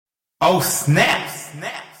Oh, snap!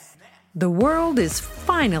 The world is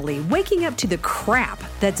finally waking up to the crap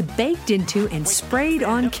that's baked into and sprayed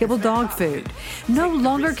on kibble dog food. No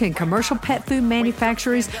longer can commercial pet food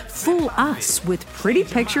manufacturers fool us with pretty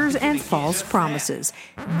pictures and false promises.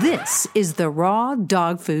 This is the raw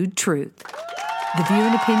dog food truth. The view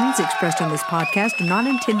and opinions expressed on this podcast are not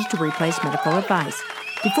intended to replace medical advice.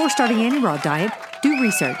 Before starting any raw diet, do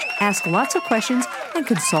research, ask lots of questions, and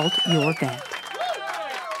consult your vet.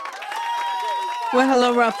 Well,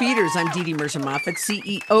 hello, Raw Feeders. I'm Dee Dee Mercer-Moffat,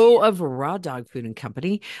 CEO of Raw Dog Food and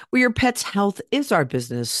Company, where your pet's health is our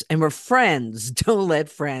business, and we're friends. Don't let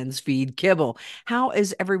friends feed kibble. How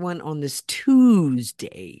is everyone on this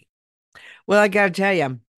Tuesday? Well, I got to tell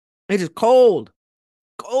you, it is cold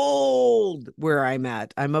where I'm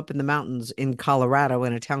at. I'm up in the mountains in Colorado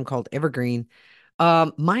in a town called Evergreen.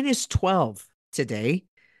 Minus 12 today,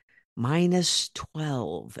 minus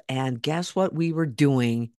 12. And guess what we were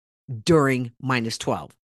doing during minus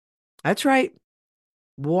 12? That's right.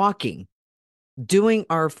 Walking, doing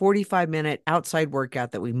our 45-minute outside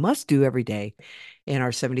workout that we must do every day in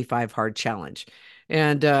our 75 hard challenge.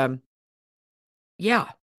 And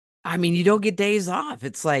yeah, I mean, you don't get days off.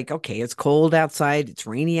 It's like, okay, it's cold outside, it's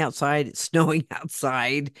rainy outside, it's snowing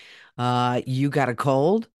outside. You got a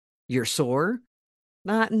cold, you're sore.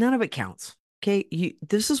 None of it counts. Okay,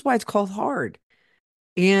 this is why it's called hard.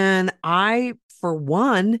 And I, for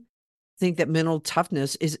one, think that mental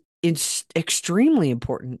toughness is extremely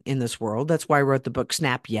important in this world. That's why I wrote the book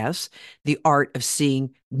Snap Yes, The Art of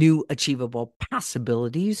Seeing New Achievable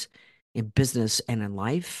Possibilities in Business and in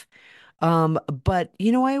Life. But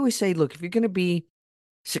I always say, look, if you're going to be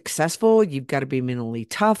successful, you've got to be mentally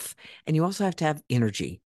tough, and you also have to have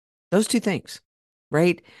energy. Those two things,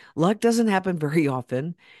 right? Luck doesn't happen very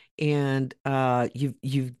often, and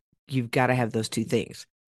you've got to have those two things.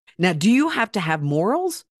 Now, do you have to have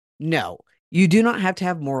morals? No, you do not have to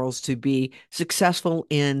have morals to be successful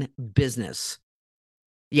in business.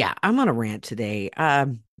 Yeah, I'm on a rant today.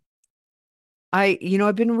 I've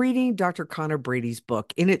been reading Dr. Connor Brady's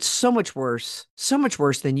book, and it's so much worse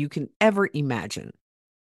than you can ever imagine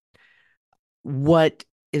what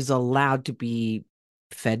is allowed to be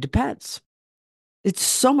fed to pets. It's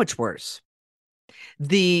so much worse.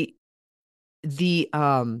 The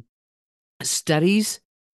studies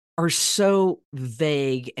are so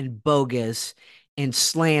vague and bogus and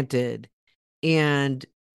slanted, and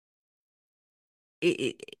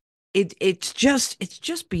it's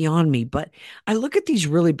just beyond me. But I look at these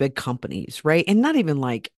really big companies, right? And not even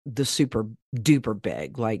like the super duper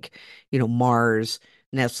big, like, Mars,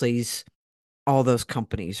 Nestle's, all those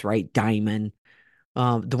companies, right? Diamond,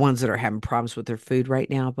 the ones that are having problems with their food right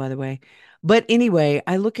now, by the way. But anyway,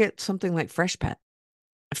 I look at something like Freshpet.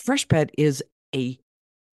 Freshpet is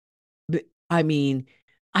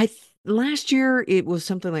last year it was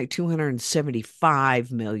something like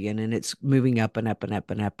 275 million, and it's moving up and up and up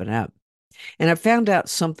and up and up. And I found out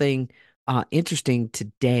something interesting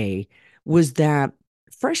today was that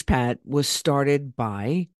Freshpet was started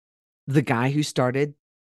by the guy who started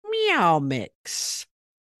Meow Mix.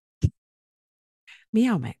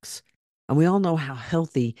 Meow Mix. And we all know how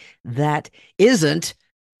healthy that isn't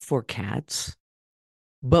for cats,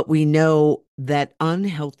 but we know that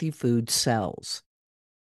unhealthy food sells.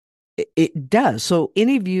 It does. So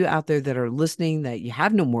any of you out there that are listening that you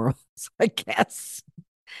have no morals, I guess,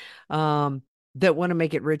 that want to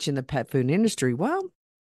make it rich in the pet food industry, well,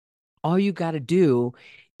 all you got to do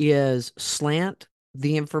is slant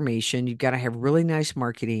the information. You've got to have really nice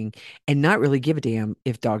marketing and not really give a damn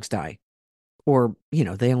if dogs die, or,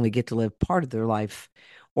 they only get to live part of their life,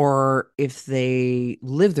 or if they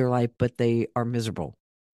live their life, but they are miserable.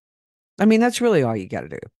 I mean, that's really all you got to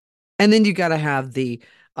do. And then you got to have the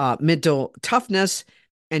mental toughness,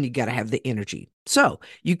 and you got to have the energy. So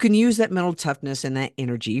you can use that mental toughness and that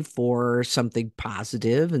energy for something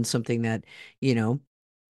positive and something that,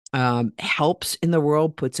 helps in the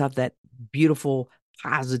world, puts out that beautiful,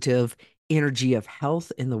 positive energy of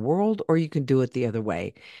health in the world, or you can do it the other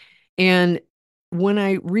way. And when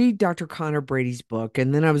I read Dr. Connor Brady's book,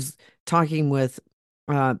 and then I was talking with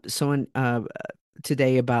someone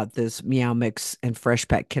today about this Meow Mix and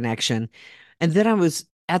Freshpet connection, and then I was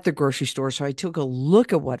at the grocery store, so I took a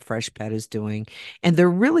look at what Freshpet is doing, and they're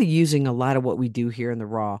really using a lot of what we do here in the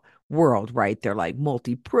raw world, right? They're like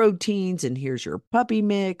multi-proteins, and here's your puppy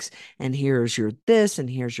mix, and here's your this, and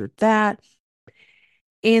here's your that,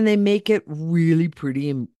 and they make it really pretty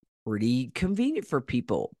and pretty convenient for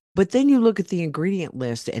people. But then you look at the ingredient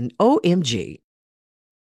list, and OMG,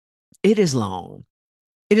 it is long.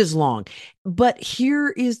 It is long. But here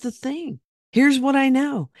is the thing. Here's what I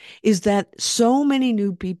know is that so many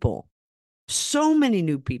new people So many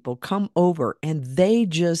new people come over and they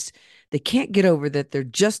can't get over that there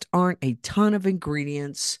just aren't a ton of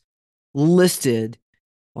ingredients listed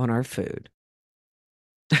on our food.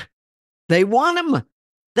 They want them.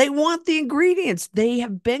 They want the ingredients. They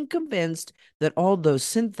have been convinced that all those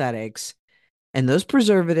synthetics and those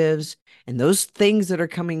preservatives and those things that are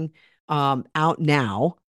coming out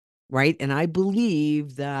now, right? And I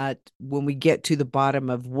believe that when we get to the bottom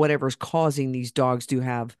of whatever's causing these dogs to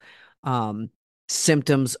have um,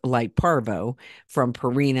 symptoms like parvo from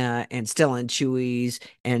Purina and Stella and Chewy's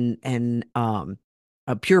and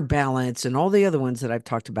Pure Balance and all the other ones that I've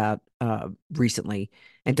talked about recently,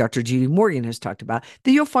 and Dr. Judy Morgan has talked about,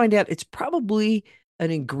 then you'll find out it's probably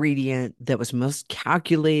an ingredient that was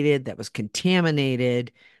miscalculated, that was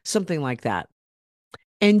contaminated, something like that.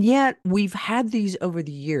 And yet we've had these over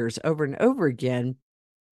the years, over and over again,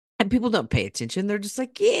 and people don't pay attention. They're just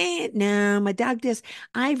like, yeah, no, my dog does.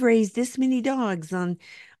 I've raised this many dogs on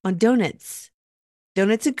donuts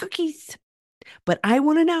and cookies. But I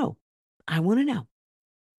want to know,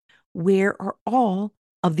 where are all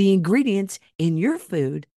of the ingredients in your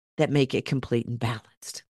food that make it complete and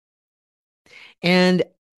balanced? And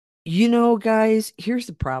guys, here's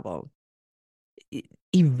the problem.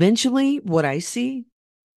 Eventually, what I see,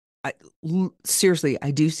 seriously,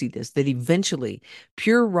 I do see this, that eventually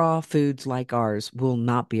pure raw foods like ours will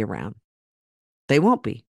not be around. They won't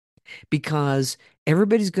be, because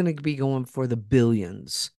everybody's going to be going for the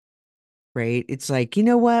billions, right? It's like, you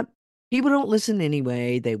know what? People don't listen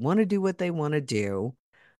anyway. They want to do what they want to do.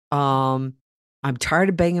 Um, I'm tired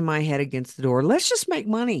of banging my head against the door. Let's just make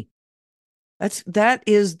money. That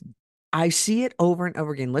is, I see it over and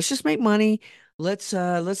over again. Let's just make money. Let's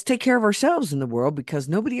take care of ourselves in the world, because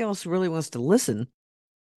nobody else really wants to listen.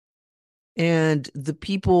 And the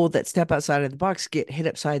people that step outside of the box get hit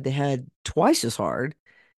upside the head twice as hard.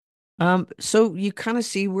 So you kind of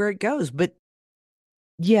see where it goes. But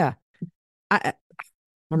yeah, I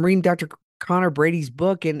I'm reading Dr. Connor Brady's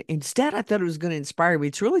book, and instead I thought it was going to inspire me.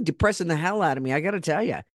 It's really depressing the hell out of me, I got to tell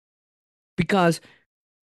you, because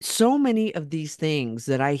so many of these things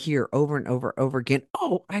that I hear over and over and over again.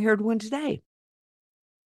 Oh, I heard one today.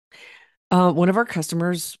 One of our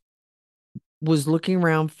customers was looking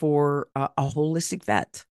around for a holistic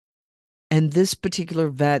vet. And this particular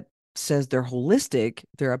vet says they're holistic.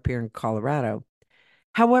 They're up here in Colorado.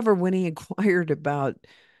 However, when he inquired about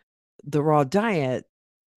the raw diet,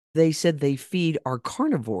 they said they feed our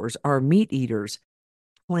carnivores, our meat eaters,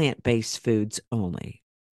 plant-based foods only.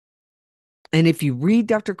 And if you read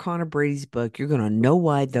Dr. Connor Brady's book, you're going to know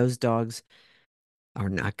why those dogs are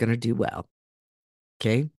not going to do well.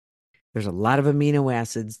 Okay. There's a lot of amino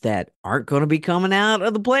acids that aren't going to be coming out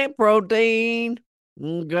of the plant protein.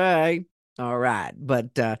 Okay. All right.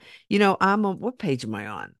 But, I'm on, what page am I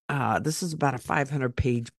on? This is about a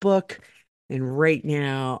 500-page book. And right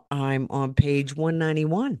now I'm on page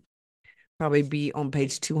 191. Probably be on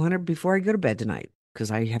page 200 before I go to bed tonight,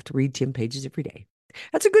 because I have to read 10 pages every day.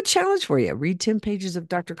 That's a good challenge for you. Read 10 pages of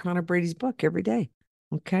Dr. Connor Brady's book every day.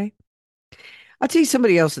 Okay. I'll tell you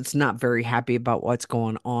somebody else that's not very happy about what's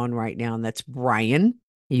going on right now, and that's Brian.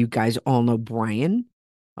 You guys all know Brian.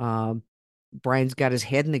 Um, Brian's got his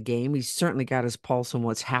head in the game. He's certainly got his pulse on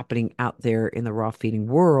what's happening out there in the raw feeding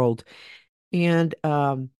world.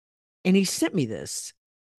 And he sent me this.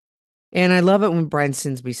 And I love it when Brian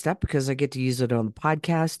sends me stuff, because I get to use it on the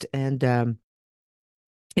podcast. And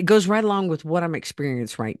it goes right along with what I'm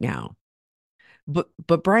experiencing right now.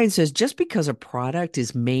 But Brian says, just because a product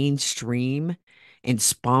is mainstream and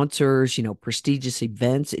sponsors, prestigious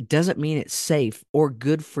events, it doesn't mean it's safe or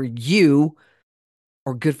good for you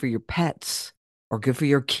or good for your pets or good for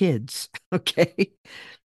your kids. Okay.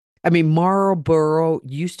 I mean, Marlboro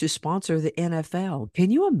used to sponsor the NFL.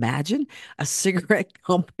 Can you imagine a cigarette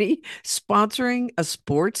company sponsoring a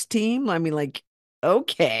sports team? I mean, like,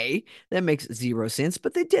 okay, that makes zero sense,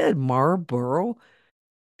 but they did. Marlboro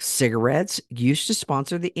cigarettes used to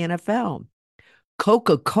sponsor the NFL.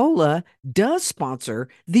 Coca-Cola does sponsor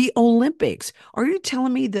the Olympics. Are you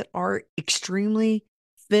telling me that our extremely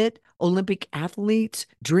fit Olympic athletes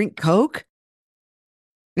drink Coke?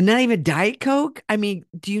 And not even Diet Coke? I mean,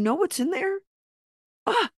 do you know what's in there?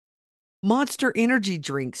 Ah, Monster Energy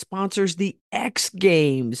Drink sponsors the X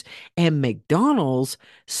Games, and McDonald's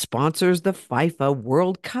sponsors the FIFA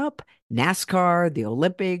World Cup, NASCAR, the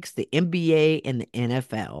Olympics, the NBA, and the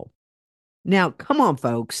NFL. Now, come on,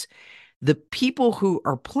 folks. The people who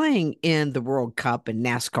are playing in the World Cup and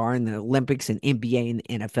NASCAR and the Olympics and NBA and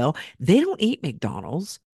the NFL, they don't eat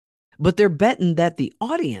McDonald's, but they're betting that the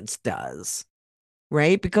audience does,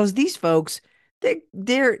 right? Because these folks,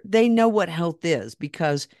 they know what health is,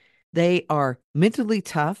 because They are mentally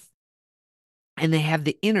tough and they have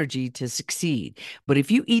the energy to succeed. But if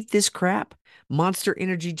you eat this crap, Monster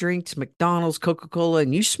energy drinks, McDonald's, Coca-Cola,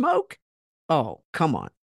 and you smoke, oh, come on.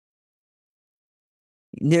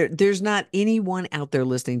 There's not anyone out there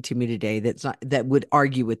listening to me today that would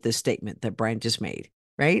argue with this statement that Brian just made,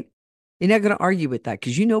 right? You're not going to argue with that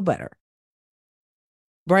because you know better.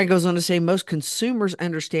 Brian goes on to say most consumers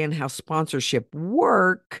understand how sponsorships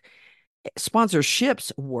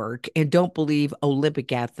work, and don't believe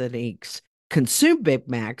Olympic athletes consume Big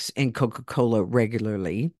Macs and Coca-Cola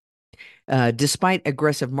regularly. Despite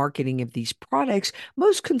aggressive marketing of these products,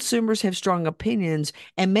 most consumers have strong opinions,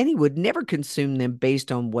 and many would never consume them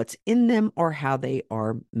based on what's in them or how they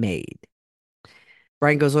are made.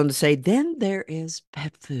 Brian goes on to say, then there is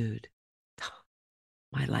pet food.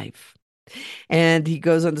 My life. And he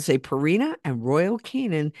goes on to say, Purina and Royal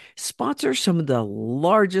Canin sponsor some of the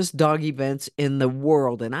largest dog events in the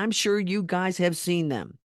world, and I'm sure you guys have seen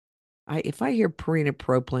them. If I hear Purina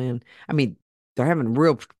Pro Plan, I mean, they're having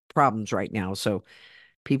real problems right now, so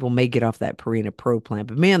people may get off that Purina Pro Plan,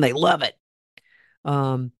 but man, they love it.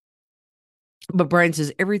 But Brian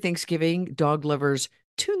says every Thanksgiving, dog lovers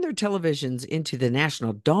tune their televisions into the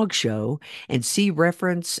National Dog Show and see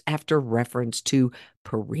reference after reference to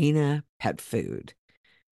Purina pet food.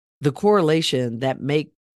 The correlation that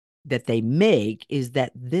they make is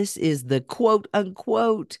that this is the quote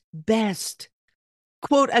unquote best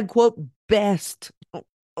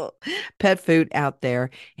pet food out there.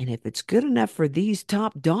 And if it's good enough for these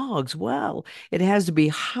top dogs, well, it has to be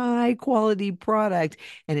high quality product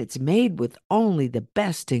and it's made with only the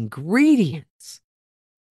best ingredients.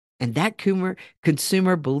 And that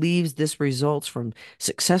consumer believes this results from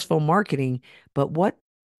successful marketing. But why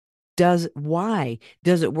does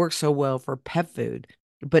it work so well for pet food,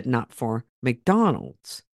 but not for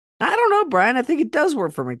McDonald's? I don't know, Brian. I think it does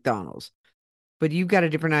work for McDonald's. But you've got a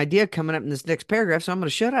different idea coming up in this next paragraph, so I'm going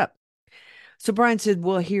to shut up. So Brian said,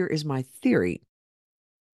 well, here is my theory.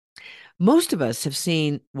 Most of us have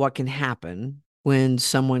seen what can happen when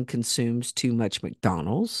someone consumes too much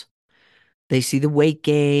McDonald's. They see the weight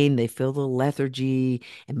gain, they feel the lethargy,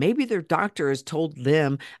 and maybe their doctor has told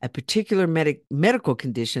them a particular medical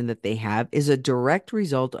condition that they have is a direct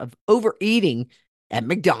result of overeating at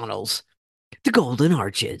McDonald's, the Golden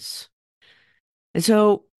Arches. And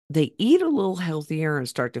so they eat a little healthier and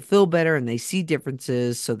start to feel better, and they see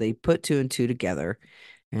differences. So they put two and two together.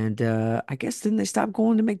 And I guess then they stop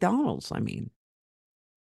going to McDonald's. I mean,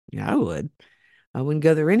 yeah, I would. I wouldn't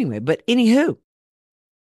go there anyway. But anywho,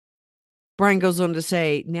 Brian goes on to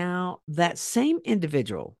say, now that same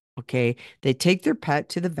individual, okay, they take their pet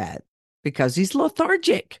to the vet because he's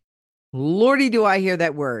lethargic. Lordy, do I hear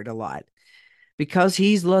that word a lot. Because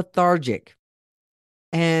he's lethargic.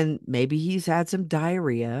 And maybe he's had some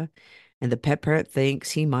diarrhea, and the pet parent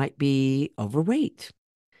thinks he might be overweight.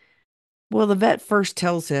 Well, the vet first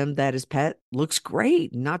tells him that his pet looks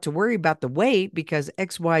great, not to worry about the weight because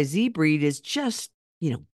XYZ breed is just,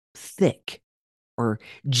 thick or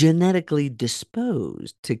genetically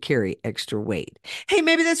disposed to carry extra weight. Hey,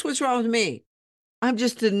 maybe that's what's wrong with me. I'm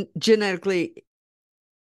just genetically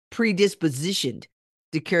predispositioned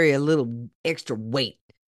to carry a little extra weight.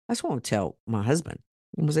 That's what I want to tell my husband.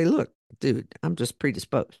 I'm going to say, look, dude, I'm just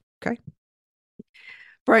predisposed. Okay.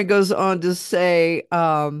 Brian goes on to say,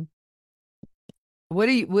 what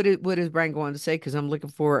is Brian going to say? Because I'm looking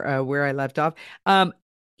for where I left off.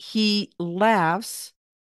 He laughs,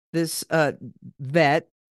 this vet,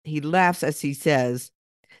 he laughs as he says,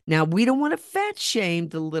 now we don't want to fat shame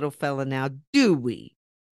the little fella now, do we?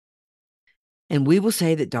 And we will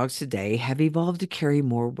say that dogs today have evolved to carry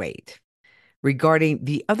more weight. Regarding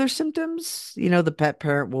the other symptoms, the pet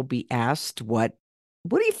parent will be asked, what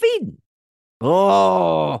are you feeding?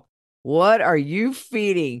 Oh, what are you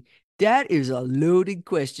feeding? That is a loaded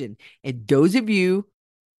question. And those of you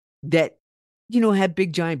that, have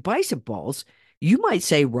big giant bicep balls, you might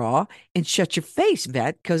say raw and shut your face,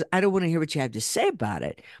 vet, because I don't want to hear what you have to say about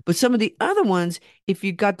it. But some of the other ones, if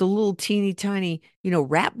you got the little teeny tiny,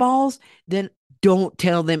 rat balls, then don't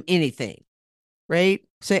tell them anything. Right?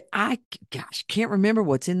 Say, can't remember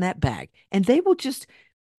what's in that bag. And they would just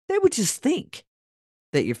think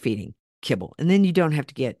that you're feeding kibble. And then you don't have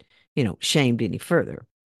to get, shamed any further.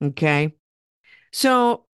 Okay.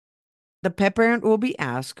 So the pet parent will be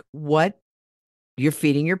asked what you're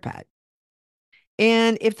feeding your pet.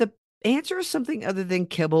 And if the answer is something other than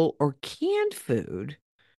kibble or canned food,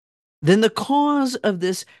 then the cause of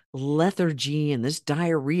this lethargy and this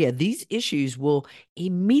diarrhea, these issues will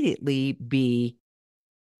immediately be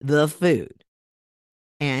the food.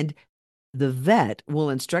 And The vet will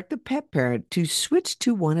instruct the pet parent to switch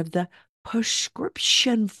to one of the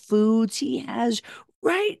prescription foods he has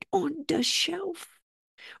right on the shelf,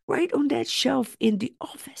 right on that shelf in the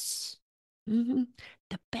office. hmm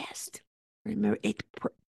The best. Remember,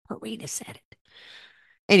 Purina said it.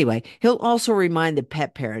 Anyway, he'll also remind the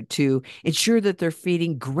pet parent to ensure that they're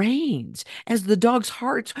feeding grains, as the dog's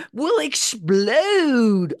hearts will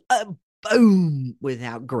explode a boom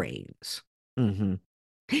without grains. hmm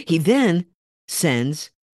He then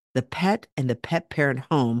sends the pet and the pet parent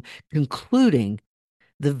home, concluding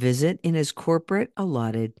the visit in his corporate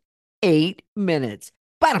allotted 8 minutes.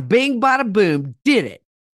 Bada bing, bada boom, did it.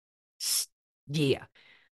 Yeah.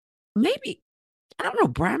 Maybe, I don't know,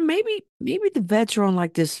 Brian, maybe the vets are on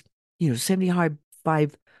like this, 75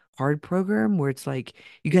 hard program where it's like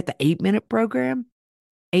you got the 8 minute program,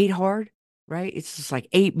 8 hard, right? It's just like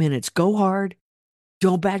 8 minutes, go hard,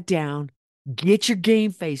 don't back down, get your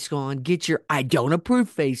game face on, get your I don't approve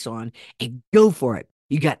face on, and go for it.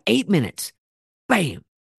 You got 8 minutes. Bam.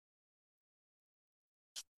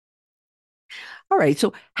 All right.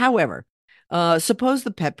 So, however, suppose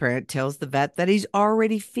the pet parent tells the vet that he's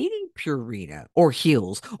already feeding Purina or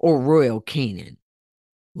Heels or Royal Canin.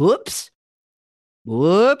 Whoops.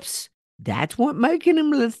 Whoops. That's what making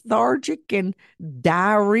him lethargic and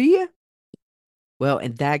diarrhea. Well,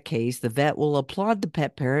 in that case, the vet will applaud the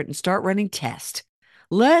pet parent and start running tests.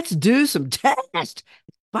 Let's do some tests.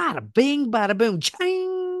 Bada bing, bada boom,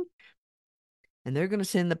 ching. And they're going to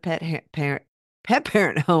send the pet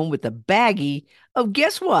parent home with a baggie of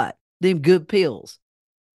guess what? Them good pills.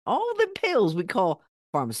 All the pills we call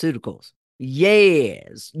pharmaceuticals.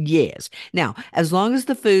 Yes, yes. Now, as long as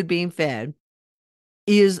the food being fed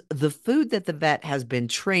is the food that the vet has been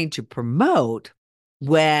trained to promote,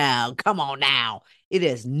 well, come on now. It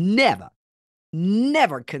is never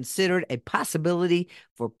considered a possibility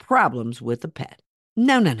for problems with the pet.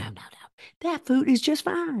 No, no, no, no, no. That food is just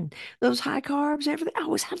fine. Those high carbs, everything,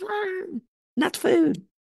 always have fine. Not the food.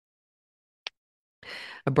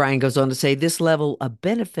 Brian goes on to say this level of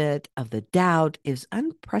benefit of the doubt is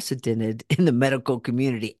unprecedented in the medical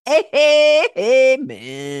community.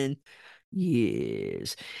 Amen.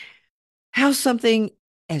 Yes. How something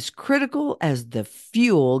as critical as the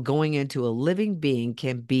fuel going into a living being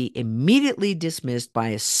can be immediately dismissed by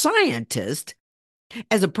a scientist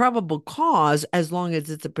as a probable cause as long as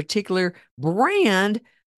it's a particular brand.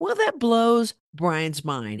 Well, that blows Brian's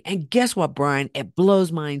mind. And guess what, Brian? It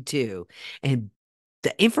blows mine too. And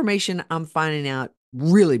the information I'm finding out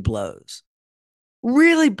really blows.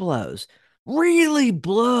 Really blows. Really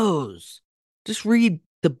blows. Just read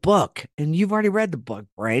the book. And you've already read the book,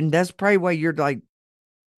 Brian. That's probably why you're like,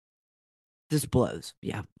 this blows.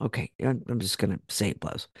 Yeah. Okay. I'm just going to say it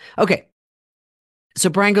blows. Okay. So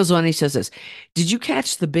Brian goes on, he says this. Did you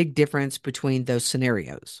catch the big difference between those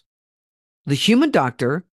scenarios? The human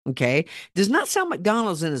doctor, okay, does not sell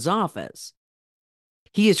McDonald's in his office.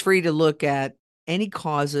 He is free to look at any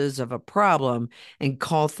causes of a problem and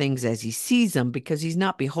call things as he sees them because he's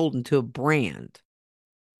not beholden to a brand.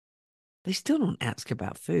 They still don't ask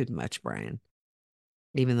about food much, Brian,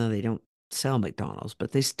 even though they don't sell McDonald's,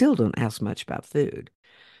 but they still don't ask much about food.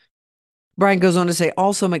 Brian goes on to say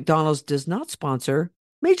also, McDonald's does not sponsor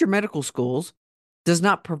major medical schools, does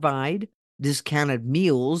not provide discounted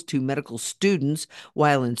meals to medical students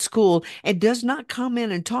while in school, and does not come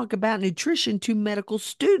in and talk about nutrition to medical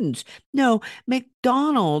students. No,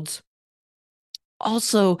 McDonald's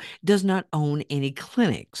also does not own any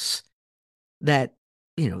clinics that,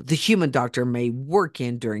 the human doctor may work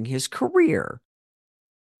in during his career.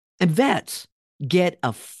 And vets get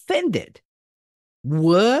offended.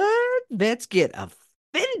 What? Vets get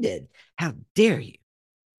offended. How dare you?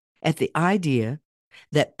 At the idea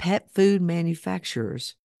that pet food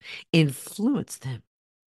manufacturers influence them.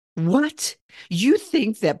 What? You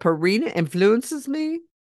think that Purina influences me?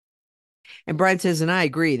 And Brian says, and I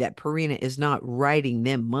agree that Purina is not writing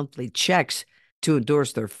them monthly checks to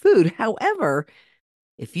endorse their food. However,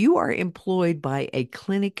 if you are employed by a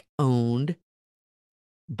clinic owned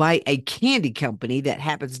by a candy company that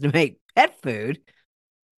happens to make pet food,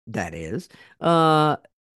 that is, at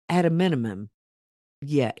a minimum,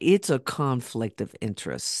 yeah, it's a conflict of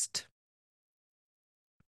interest.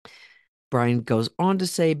 Brian goes on to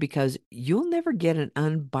say, because you'll never get an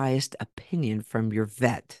unbiased opinion from your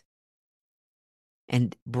vet.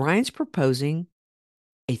 And Brian's proposing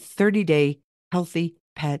a 30-day healthy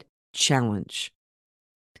pet challenge.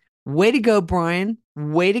 Way to go, Brian.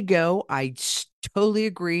 Way to go. I totally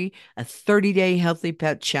agree. A 30-day healthy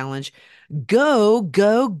pet challenge. Go,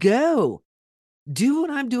 go, go. Do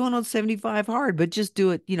what I'm doing on 75 hard, but just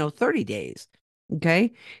do it, 30 days.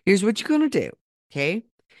 Okay. Here's what you're going to do. Okay.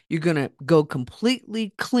 You're going to go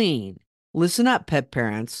completely clean. Listen up, pet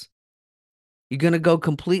parents. You're going to go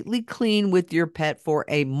completely clean with your pet for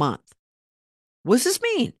a month. What does this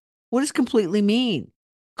mean? What does completely mean?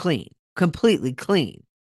 Clean, completely clean.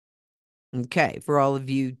 Okay. For all of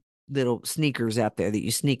you little sneakers out there that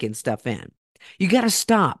you sneak in stuff in, you got to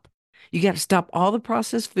stop. You got to stop all the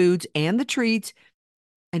processed foods and the treats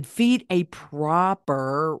and feed a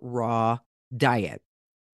proper raw diet.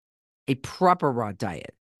 A proper raw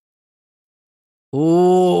diet.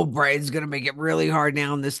 Oh, Brian's going to make it really hard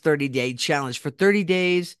now in this 30-day challenge. For 30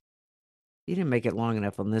 days, you didn't make it long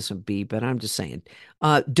enough on this one, B, but I'm just saying.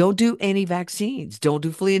 Don't do any vaccines. Don't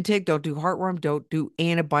do flea and tick. Don't do heartworm. Don't do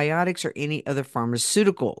antibiotics or any other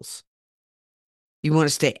pharmaceuticals. You want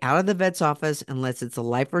to stay out of the vet's office unless it's a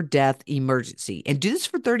life or death emergency. And do this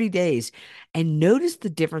for 30 days and notice the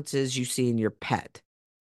differences you see in your pet.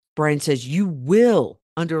 Brian says you will,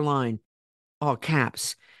 underline all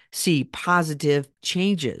caps, see positive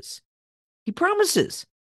changes. He promises.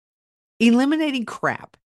 Eliminating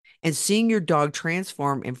crap and seeing your dog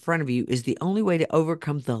transform in front of you is the only way to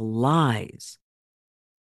overcome the lies.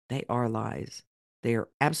 They are lies. They are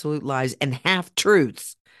absolute lies and half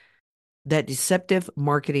truths that deceptive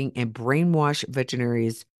marketing and brainwash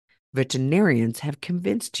veterinarians have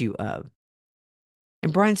convinced you of.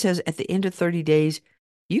 And Brian says at the end of 30 days,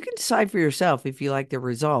 you can decide for yourself if you like the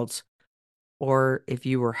results or if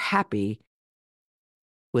you were happy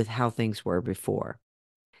with how things were before.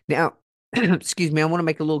 Now, excuse me, I want to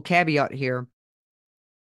make a little caveat here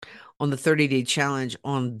on the 30-day challenge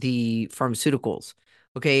on the pharmaceuticals.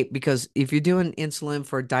 Okay, because if you're doing insulin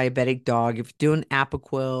for a diabetic dog, if you're doing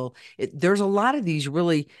Apoquel, there's a lot of these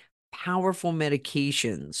really powerful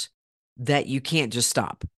medications that you can't just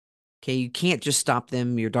stop. Okay, you can't just stop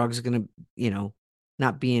them. Your dog's going to,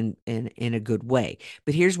 not be in a good way.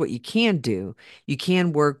 But here's what you can do. You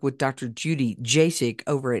can work with Dr. Judy Jasek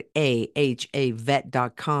over at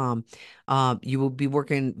ahavet.com. You will be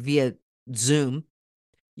working via Zoom.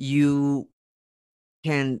 You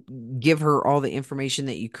can give her all the information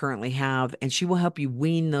that you currently have, and she will help you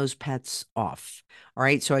wean those pets off. All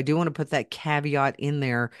right. So I do want to put that caveat in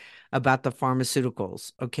there about the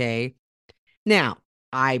pharmaceuticals. Okay. Now,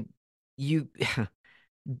 you,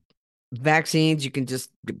 vaccines, you can just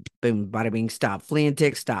boom, bada bing, stop. Flea and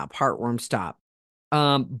tick, stop. Heartworm, stop.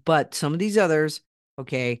 But some of these others,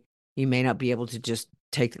 okay, you may not be able to just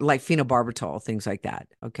take like phenobarbital, things like that.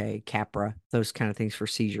 Okay, Capra, those kind of things for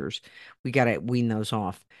seizures. We got to wean those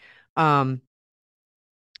off. Um,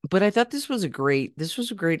 but I thought this was a great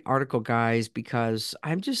article, guys, because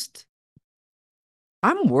I'm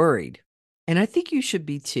worried, and I think you should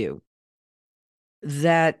be too,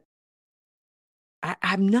 that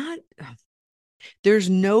I'm not, there's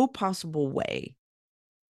no possible way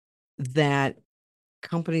that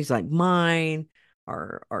companies like mine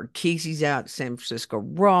or Casey's out San Francisco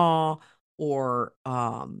Raw or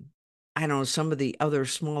I don't know, some of the other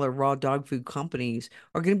smaller raw dog food companies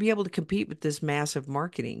are going to be able to compete with this massive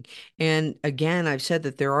marketing. And again, I've said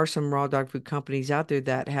that there are some raw dog food companies out there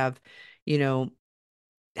that have, you know,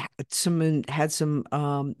 had some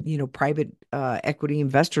private equity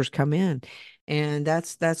investors come in, and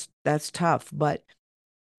that's tough. But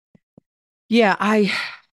yeah,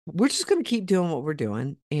 we're just going to keep doing what we're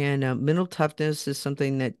doing. And mental toughness is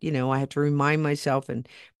something that, I have to remind myself and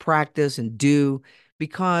practice and do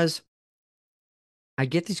because I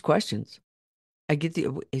get these questions.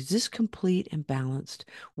 Is this complete and balanced?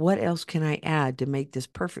 What else can I add to make this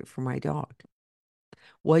perfect for my dog?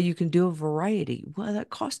 Well, you can do a variety. Well,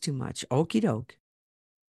 that costs too much. Okie doke.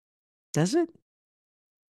 Does it?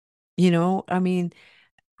 I mean,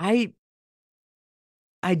 I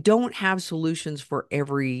I don't have solutions for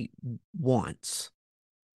every wants.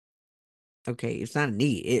 Okay, it's not a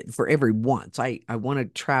need for every once. I want to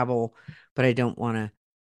travel, but I don't want to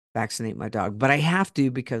vaccinate my dog. But I have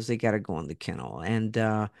to because they got to go in the kennel.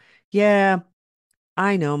 And yeah,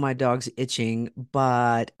 I know my dog's itching,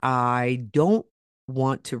 but I don't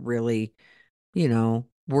want to really,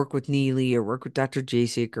 work with Neely or work with Dr.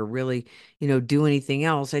 Jasek or really, do anything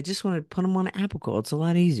else. I just want to put them on Apoquel. It's a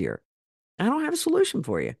lot easier. I don't have a solution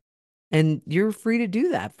for you, and you're free to do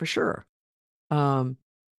that for sure. Um,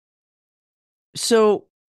 so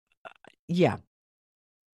yeah.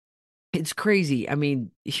 It's crazy. I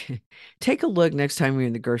mean, take a look next time you're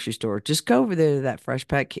in the grocery store. Just go over there to that fresh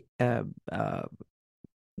pack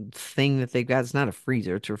thing that they've got. It's not a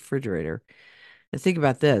freezer, it's a refrigerator. And think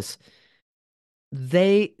about this.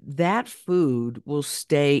 That food will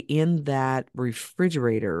stay in that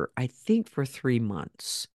refrigerator, I think, for 3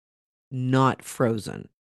 months, not frozen.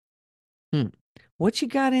 Hmm. What you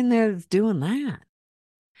got in there that's doing that?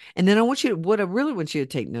 And then what I really want you to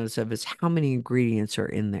take notice of is how many ingredients are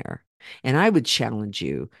in there. And I would challenge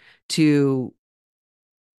you to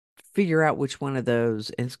figure out which one of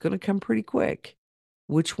those, and it's going to come pretty quick,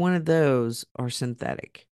 which one of those are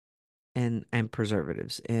synthetic and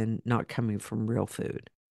preservatives and not coming from real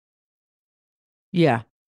food. Yeah.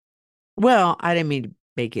 Well, I didn't mean to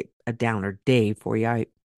make it a downer day for you.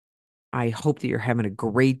 I hope that you're having a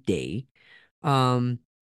great day.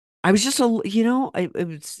 I was just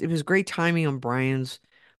it was great timing on Brian's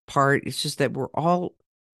part. It's just that we're all,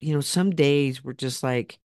 some days we're just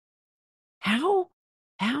like, how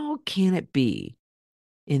can it be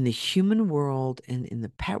in the human world and in the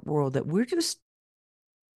pet world that we're just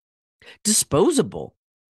disposable,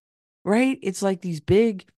 right? It's like these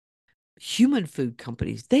big human food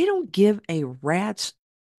companies, they don't give a rat's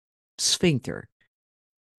sphincter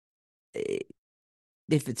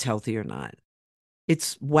if it's healthy or not.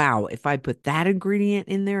 It's wow, if I put that ingredient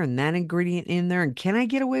in there and that ingredient in there, and can I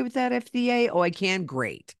get away with that, FDA? Oh, I can.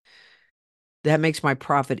 Great. That makes my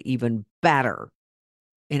profit even better.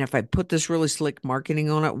 And if I put this really slick marketing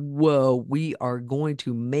on it, whoa, we are going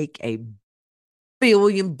to make a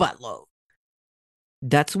billion buttload.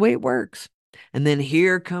 That's the way it works. And then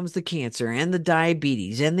here comes the cancer and the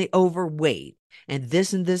diabetes and the overweight and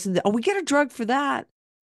this and this and that. Oh, we get a drug for that.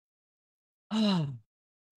 Oh,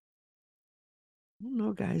 I don't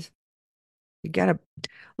know, guys. You got to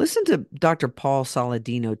listen to Dr. Paul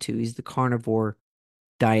Saladino, too. He's the carnivore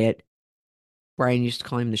diet. Brian used to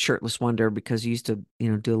call him the shirtless wonder because he used to,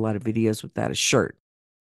 do a lot of videos without a shirt.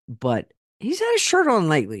 But he's had a shirt on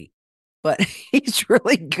lately. But he's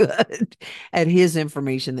really good at his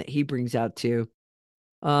information that he brings out, too.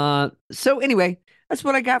 So anyway, that's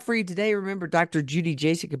what I got for you today. Remember, Dr. Judy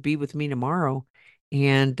Jasek could be with me tomorrow.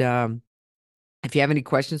 And if you have any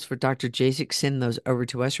questions for Dr. Jasek, send those over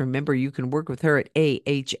to us. Remember, you can work with her at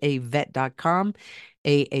ahavet.com,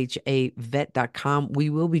 ahavet.com. We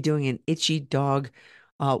will be doing an itchy dog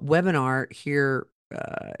webinar here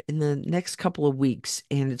in the next couple of weeks,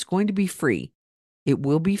 and it's going to be free. It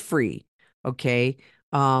will be free, okay?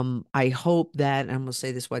 I hope that, and I'm going to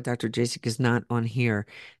say this why Dr. Jasek is not on here,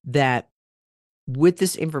 that with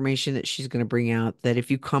this information that she's going to bring out, that if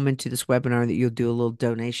you come into this webinar, that you'll do a little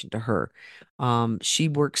donation to her. She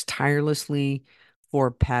works tirelessly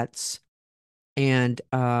for pets, and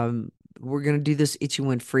we're going to do this Itchy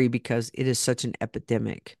One free because it is such an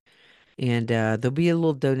epidemic. And there'll be a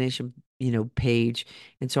little donation, page.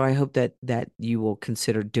 And so I hope that you will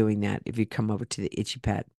consider doing that if you come over to the Itchy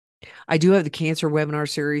Pet. I do have the cancer webinar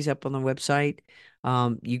series up on the website.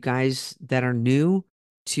 You guys that are new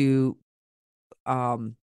to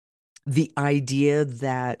the idea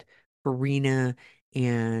that Purina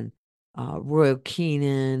and Royal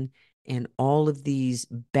Canin and all of these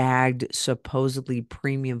bagged, supposedly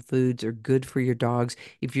premium foods are good for your dogs.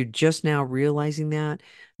 If you're just now realizing that,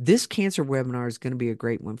 this cancer webinar is going to be a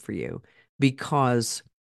great one for you because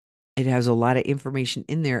it has a lot of information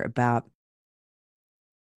in there about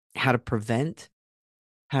how to prevent,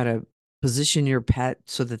 how to position your pet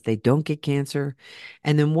so that they don't get cancer,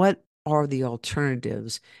 and then what are the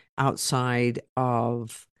alternatives outside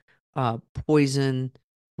of poison,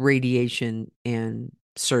 radiation, and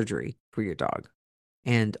surgery for your dog.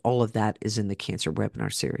 And all of that is in the cancer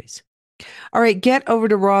webinar series. All right, get over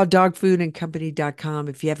to rawdogfoodandcompany.com.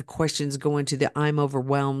 If you have questions, go into the I'm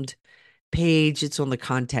Overwhelmed page. It's on the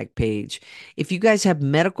contact page. If you guys have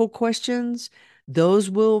medical questions, those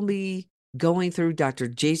will be going through Dr.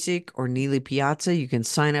 Jasek or Neely Piazza. You can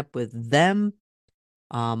sign up with them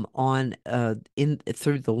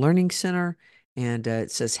through the Learning Center, and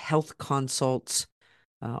it says Health Consults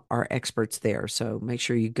are experts there. So make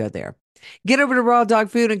sure you go there. Get over to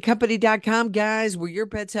rawdogfoodandcompany.com, guys, where your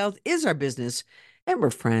pet's health is our business, and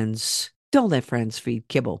we're friends. Don't let friends feed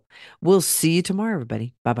kibble. We'll see you tomorrow,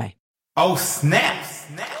 everybody. Bye-bye. Oh, snap!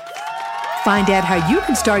 Find out how you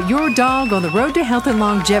can start your dog on the road to health and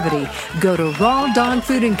longevity. Go to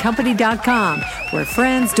rawdogfoodandcompany.com, where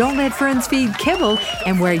friends don't let friends feed kibble,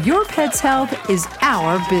 and where your pet's health is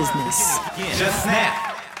our business. Just snap.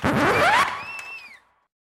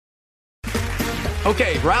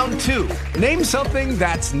 Okay, round two. Name something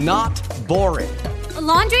that's not boring. A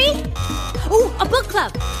laundry? Ooh, a book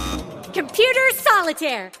club. Computer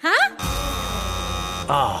solitaire, huh?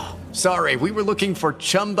 Ah, sorry, we were looking for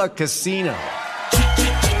Chumba Casino.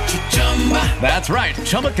 That's right,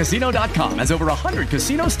 ChumbaCasino.com has over 100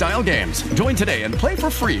 casino-style games. Join today and play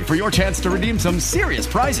for free for your chance to redeem some serious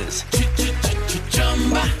prizes.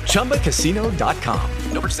 ChumbaCasino.com.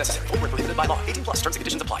 No purchase necessary. Void where prohibited by law. 18+ terms and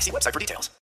conditions apply. See website for details.